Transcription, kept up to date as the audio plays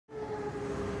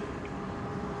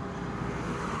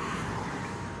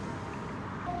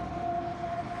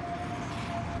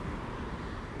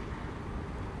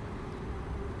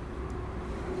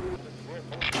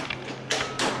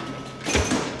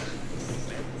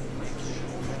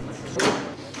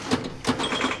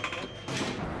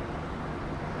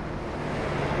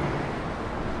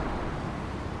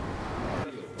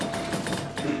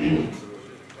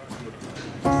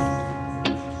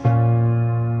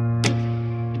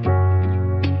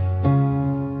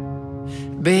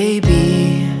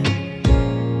Baby,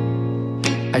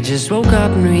 I just woke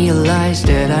up and realized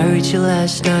that I hurt you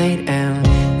last night.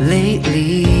 And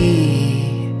lately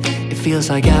it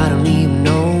feels like I don't even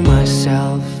know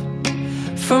myself.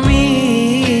 For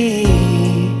me,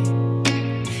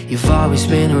 you've always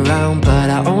been around,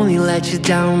 but I only let you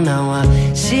down. Now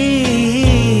I see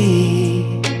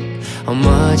how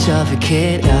much of a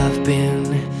kid I've been.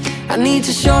 I need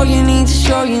to show you, need to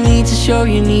show you, need to show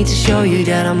you, need to show you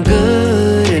that I'm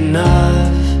good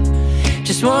enough.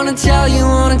 Just wanna tell you,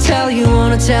 wanna tell you,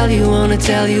 wanna tell you, wanna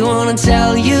tell you, wanna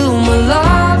tell you, my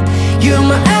love, you're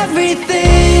my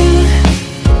everything.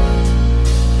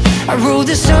 I wrote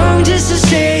this song just to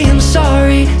say I'm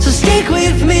sorry, so stick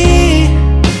with me.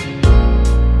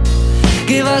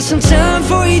 Give us some time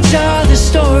for each other's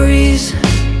stories.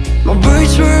 My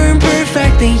words were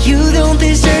imperfect and you don't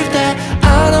deserve that.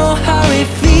 I know how it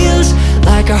feels,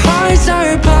 like our hearts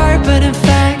are apart, but in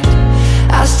fact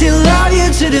I still love you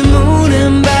to the moon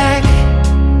and back,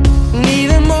 and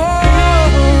even more.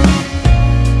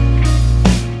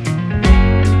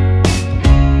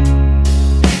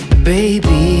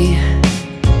 Baby,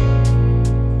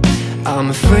 I'm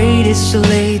afraid it's too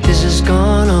late, this has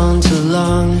gone on too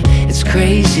long. It's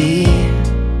crazy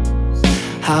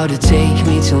how to take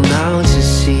me till now to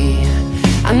see.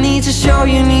 I need to show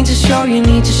you, need to show you,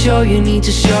 need to show you, need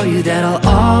to show you that I'll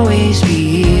always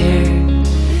be here.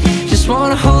 Just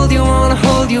wanna hold you, wanna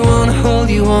hold you, wanna hold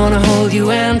you, wanna hold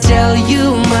you, and tell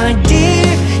you, my dear,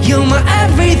 you're my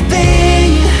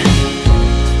everything.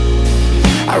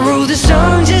 I wrote this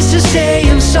song just to say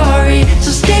I'm sorry,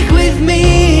 so stick with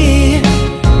me.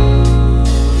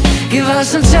 Give us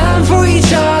some time for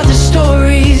each other's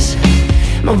stories.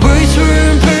 My words were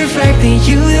imperfect and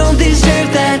you don't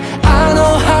deserve that. I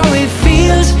know how it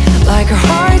feels, like our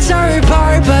hearts are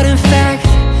apart, but in fact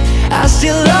I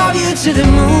still love you to the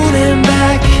moon and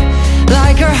back.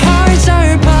 Like our hearts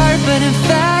are apart, but in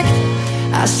fact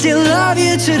I still love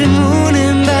you to the moon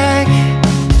and back.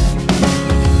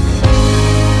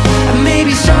 And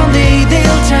maybe someday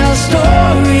they'll tell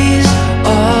stories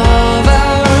of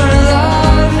our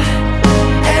love,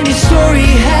 and each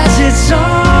story has its own.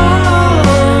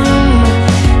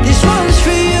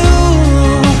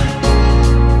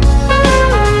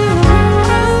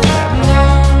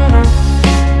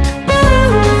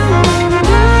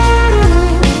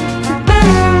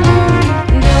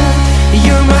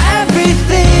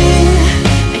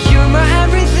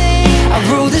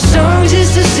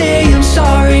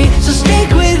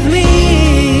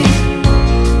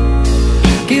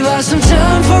 Some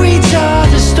time for each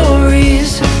other's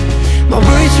stories. My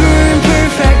words were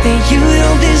imperfect and you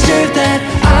don't deserve that.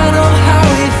 I know how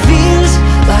it feels,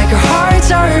 like our hearts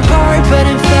are apart, but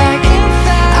in fact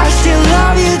I still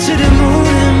love you to the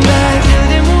moon and back.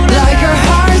 Like our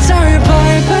hearts are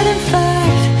apart, but in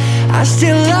fact I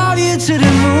still love you to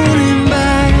the moon